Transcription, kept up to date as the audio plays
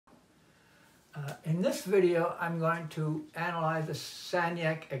In this video, I'm going to analyze the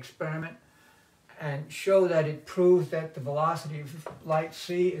Sagnac experiment and show that it proves that the velocity of light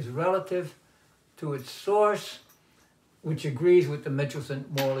c is relative to its source, which agrees with the Michelson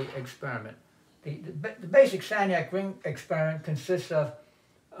Morley experiment. The basic Sagnac ring experiment consists of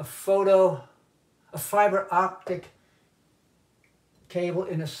a fiber optic cable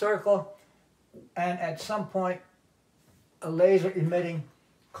in a circle, and at some point a laser emitting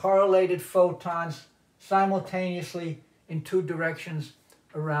correlated photons simultaneously in two directions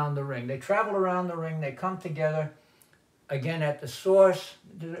around the ring. They travel around the ring, they come together again at the source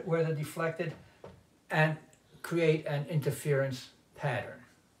where they're deflected and create an interference pattern.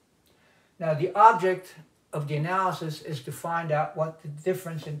 Now the object of the analysis is to find out what the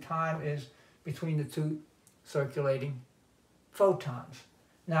difference in time is between the two circulating photons.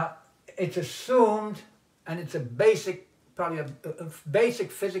 Now it's assumed, and it's a basic, probably a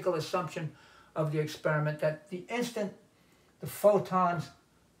basic physical assumption of the experiment, that the instant the photons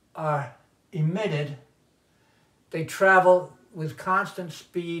are emitted, they travel with constant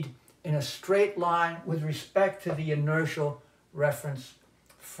speed in a straight line with respect to the inertial reference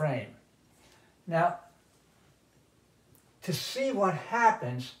frame. Now, to see what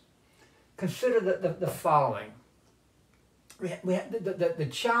happens, consider the following. The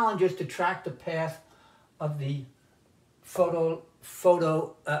challenge is to track the path of the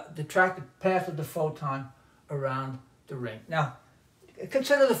path of the photon around the ring. Now,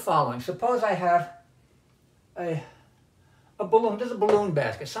 consider the following. Suppose I have a balloon. There's a balloon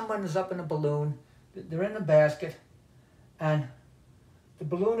basket. Someone is up in a balloon. They're in the basket, and the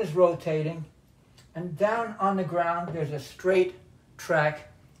balloon is rotating, and down on the ground there's a straight track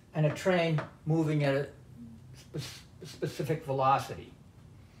and a train moving at a specific velocity.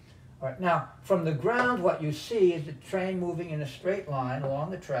 All right, now, from the ground, what you see is the train moving in a straight line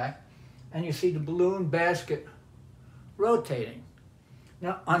along the track, and you see the balloon basket rotating.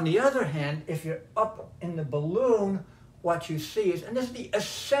 Now, on the other hand, if you're up in the balloon, what you see is, and this is the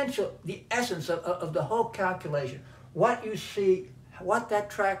essence of the whole calculation, what you see, what that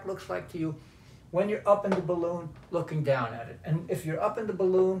track looks like to you when you're up in the balloon looking down at it. And if you're up in the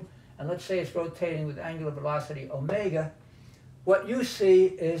balloon, and let's say it's rotating with angular velocity omega, what you see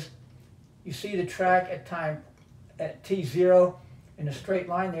is, you see the track at time at t0 in a straight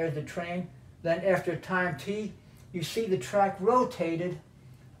line. There's the train. Then after time t, you see the track rotated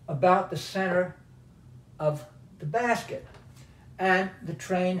about the center of the basket. And the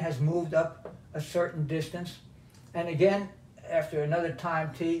train has moved up a certain distance. And again, after another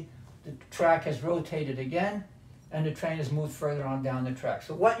time t, the track has rotated again, and the train has moved further on down the track.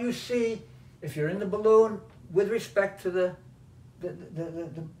 So what you see, if you're in the balloon with respect to the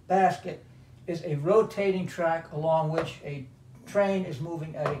basket, is a rotating track along which a train is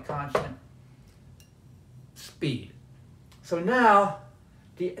moving at a constant speed. So now,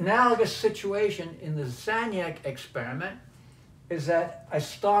 the analogous situation in the Sagnac experiment is that I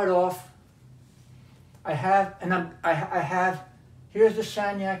start off, here's the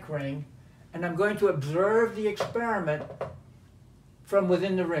Sagnac ring, and I'm going to observe the experiment from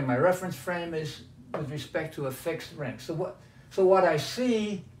within the ring. My reference frame is with respect to a fixed ring. So what I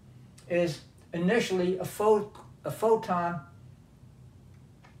see is initially a photon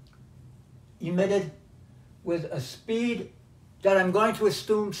emitted with a speed that I'm going to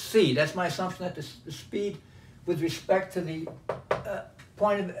assume c. That's my assumption, that the speed with respect to the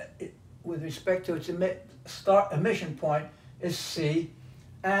with respect to its emission point is c.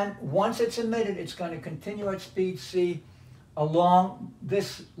 And once it's emitted, it's going to continue at speed c along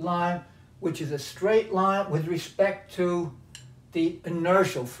this line, which is a straight line with respect to the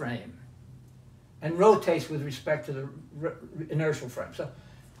inertial frame, and rotates with respect to the inertial frame. So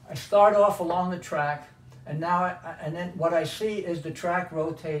I start off along the track, and now and then what I see is the track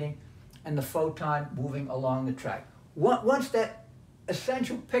rotating and the photon moving along the track. Once that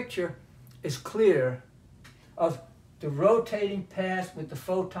essential picture is clear of the rotating path with the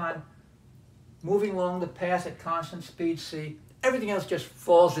photon moving along the path at constant speed c, everything else just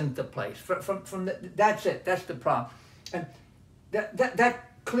falls into place. That's it. That's the problem. And that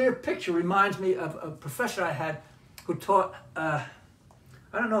clear picture reminds me of a professor I had who taught, I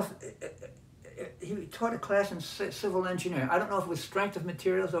don't know if, he taught a class in civil engineering. I don't know if it was strength of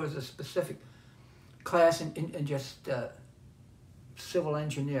materials or it was a specific class in just civil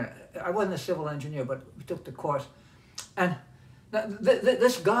engineer. I wasn't a civil engineer, but we took the course. And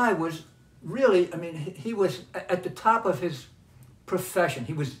this guy was really, I mean, he was at the top of his profession.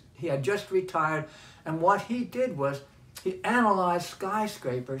 He had just retired, and what he did was he analyzed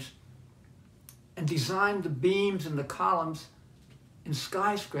skyscrapers and designed the beams and the columns in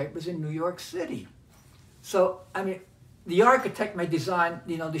skyscrapers in New York City. So, I mean, the architect may design,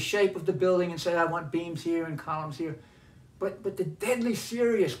 you know, the shape of the building and say, I want beams here and columns here. But the deadly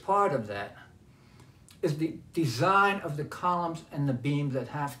serious part of that is the design of the columns and the beams that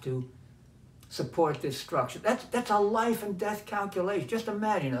have to support this structure. That's a life and death calculation. Just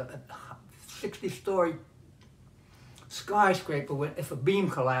imagine a 60-story skyscraper, if a beam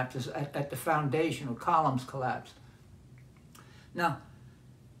collapses at the foundation or columns collapse. Now,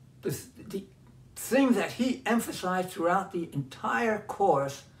 the thing that he emphasized throughout the entire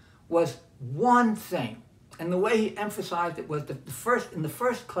course was one thing. And the way he emphasized it was in the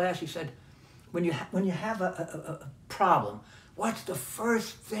first class, he said, when you have a problem, what's the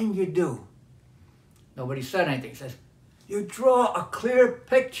first thing you do? Nobody said anything. He says, you draw a clear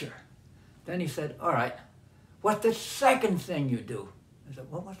picture. Then he said, all right, what's the second thing you do? I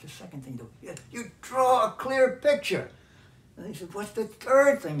said, well, what's the second thing you do? Yeah, you draw a clear picture. And he said, what's the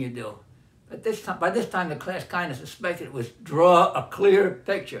third thing you do? By this time, the class kind of suspected it was draw a clear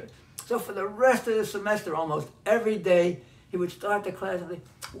picture. So for the rest of the semester, almost every day, he would start the class and say,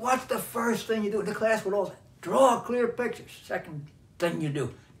 what's the first thing you do? And the class would all say, draw a clear picture. Second thing you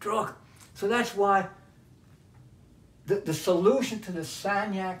do, draw. So that's why the solution to the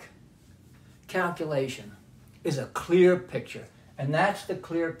Sagnac calculation is a clear picture. And that's the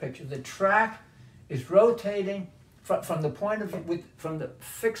clear picture. The track is rotating from the point of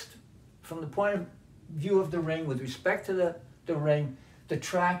view of the ring with respect to the ring. The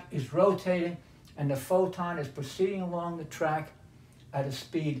track is rotating and the photon is proceeding along the track at a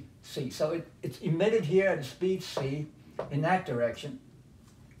speed c. So it's emitted here at a speed c in that direction.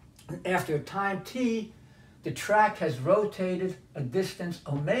 And after a time t, the track has rotated a distance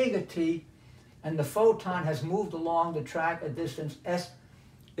omega t, and the photon has moved along the track a distance s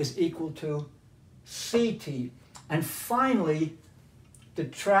is equal to ct. And finally, the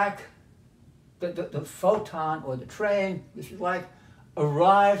track, the photon or the train, if you like,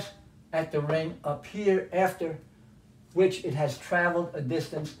 arrives at the ring up here, after which it has traveled a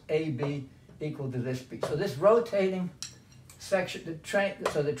distance AB equal to this b. So this rotating section, I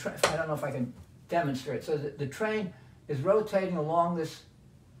don't know if I can demonstrate. So the train is rotating along this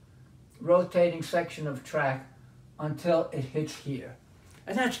rotating section of track until it hits here.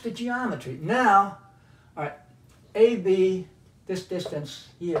 And that's the geometry. Now, all right, AB, this distance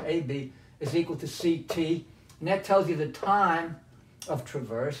here, AB, is equal to CT, and that tells you the time of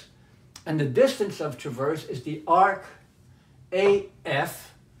traverse. And the distance of traverse is the arc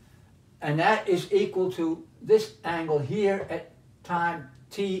AF, and that is equal to this angle here at time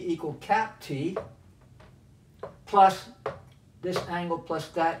t equal cap t, plus this angle plus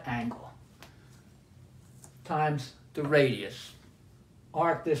that angle, times the radius.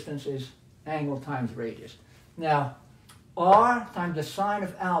 Arc distance is angle times radius. Now, r times the sine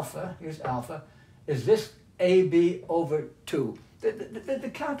of alpha, here's alpha, is this AB over 2.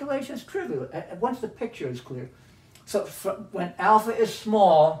 The calculation is trivial once the picture is clear. So when alpha is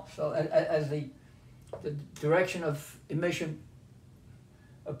small, so as the direction of emission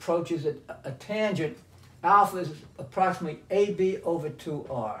approaches a tangent, alpha is approximately AB over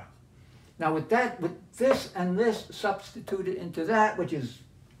 2r. Now with this and this substituted into that, which is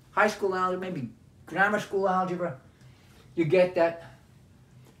high school algebra, maybe grammar school algebra, you get that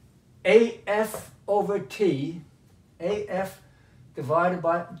AF over T, AF divided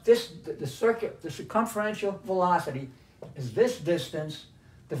by this, the circumferential velocity is this distance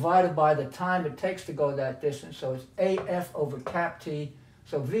divided by the time it takes to go that distance. So it's AF over cap T.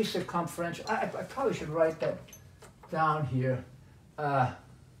 So V circumferential, I probably should write that down here.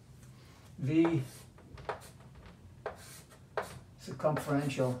 V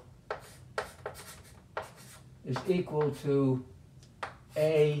circumferential is equal to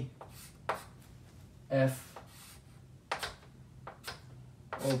AF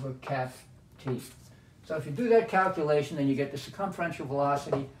over cap T. So if you do that calculation, then you get the circumferential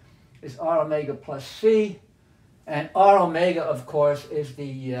velocity is r omega plus c, and r omega, of course, is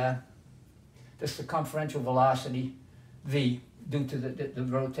the circumferential velocity v due to the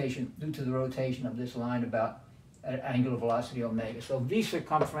rotation of this line about at angular velocity omega. So v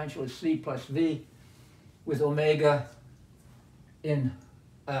circumferential is c plus v, with omega in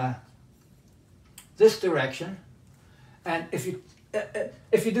this direction. And if you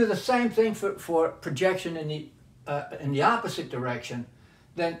do the same thing for projection in the opposite direction,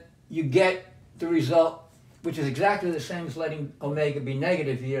 then you get the result, which is exactly the same as letting omega be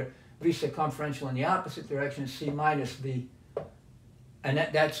negative here. V circumferential in the opposite direction is c minus v, and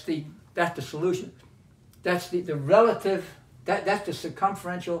that's the solution. That's the relative. That's the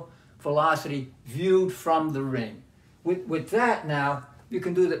circumferential velocity viewed from the ring. with that now, you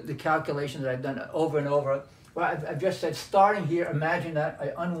can do the calculation that I've done over and over. Well, I've just said, starting here, imagine that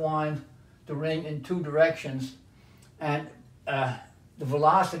I unwind the ring in two directions, and the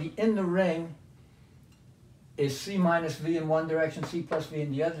velocity in the ring is c minus v in one direction, c plus v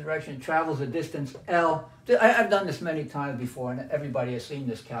in the other direction. It travels a distance L. I've done this many times before, and everybody has seen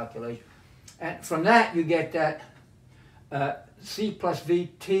this calculation. And from that, you get that c plus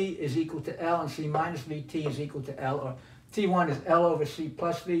vt is equal to L, and c minus vt is equal to L, or t1 is L over c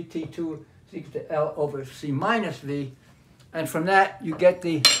plus v, t2 is equal to L over c minus v. And from that, you get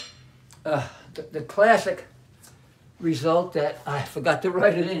the classic result that I forgot to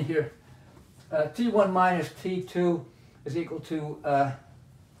write it in here. T1 minus T2 is equal to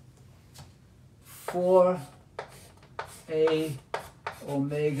 4A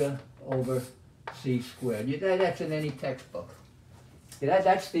omega over C squared. That's in any textbook.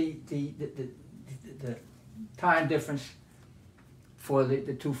 That's the time difference for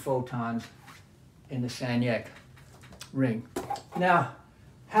the two photons in the Sagnac ring. Now,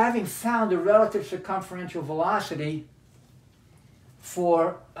 having found the relative circumferential velocity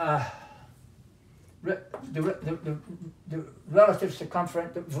for the relative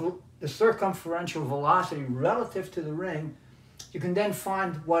the circumferential velocity relative to the ring, you can then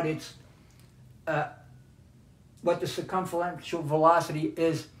find what its what the circumferential velocity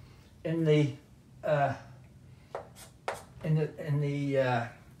is in the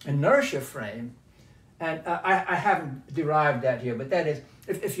inertia frame. And I haven't derived that here, but that is,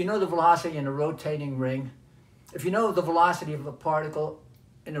 if you know the velocity in a rotating ring, if you know the velocity of a particle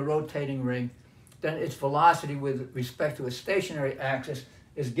in a rotating ring, then its velocity with respect to a stationary axis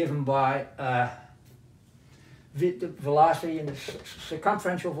is given by the velocity in the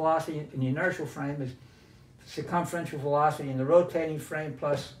circumferential velocity in the inertial frame is circumferential velocity in the rotating frame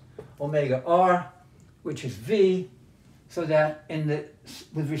plus omega r, which is v, so that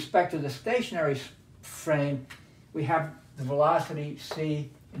with respect to the stationary frame, we have the velocity c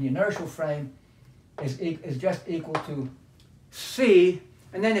in the inertial frame is just equal to c,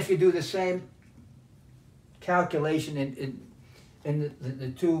 and then if you do the same calculation in the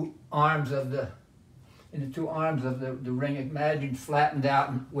two arms of the ring, imagine flattened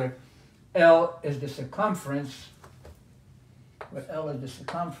out where L is the circumference,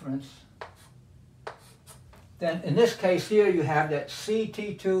 then in this case here you have that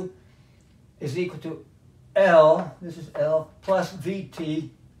CT2 is equal to L, this is L, plus VT2,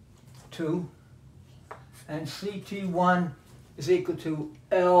 and CT1 is equal to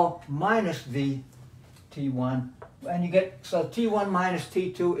L minus VT1, and you get, so T1 minus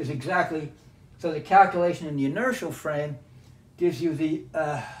T2 is exactly, so the calculation in the inertial frame gives you the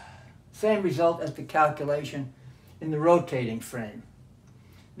same result as the calculation in the rotating frame.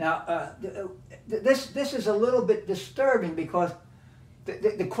 Now, this is a little bit disturbing because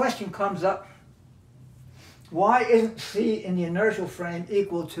the question comes up, why isn't C in the inertial frame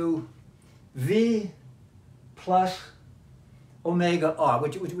equal to V plus omega r,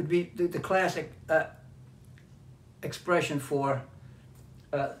 which would be the classic expression for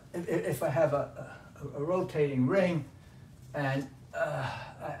if I have a rotating ring and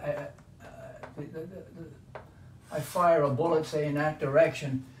I fire a bullet, say, in that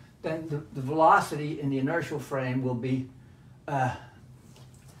direction, then the velocity in the inertial frame will be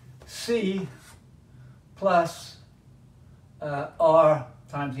c plus r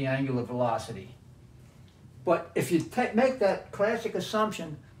times the angular velocity. But if you make that classic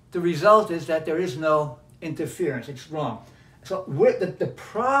assumption, the result is that there is no interference. It's wrong. So the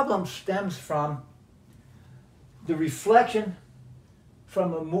problem stems from the reflection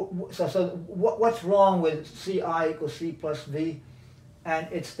from what's wrong with Ci equals C plus V? And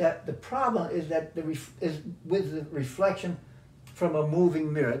it's that the problem is that with the reflection from a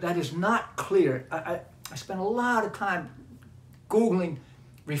moving mirror. That is not clear. I spent a lot of time Googling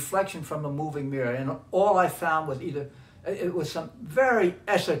reflection from a moving mirror, and all I found was it was some very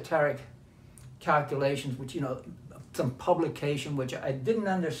esoteric calculations, which, some publication which I didn't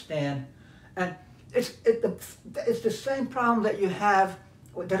understand. And it's the same problem that you have,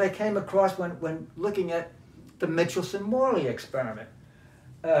 that I came across when looking at the Michelson Morley experiment.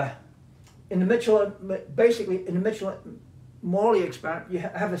 In the Michelson Morley experiment, you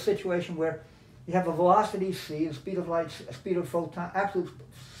have a situation where you have a velocity c, the speed of light, a speed of photon, absolute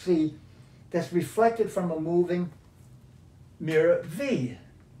c, that's reflected from a moving mirror v.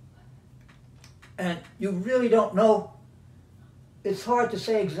 And you really don't know. It's hard to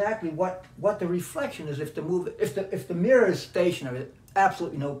say exactly what the reflection is if the mirror is stationary.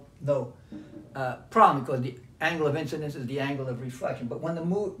 Absolutely no problem, because the angle of incidence is the angle of reflection. But when the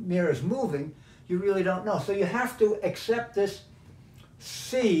mirror is moving, you really don't know. So you have to accept this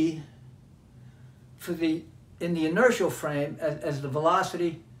c for the in the inertial frame as the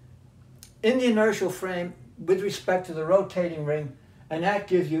velocity in the inertial frame with respect to the rotating ring, and that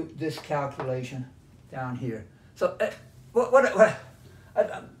gives you this calculation down here. So I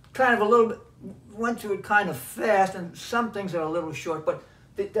kind of a little bit went through it kind of fast, and some things are a little short, but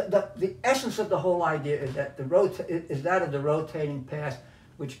the essence of the whole idea is that that of the rotating path,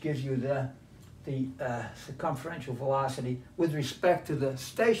 which gives you the circumferential velocity with respect to the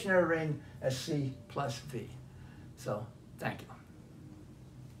stationary ring as c plus v. So, thank you.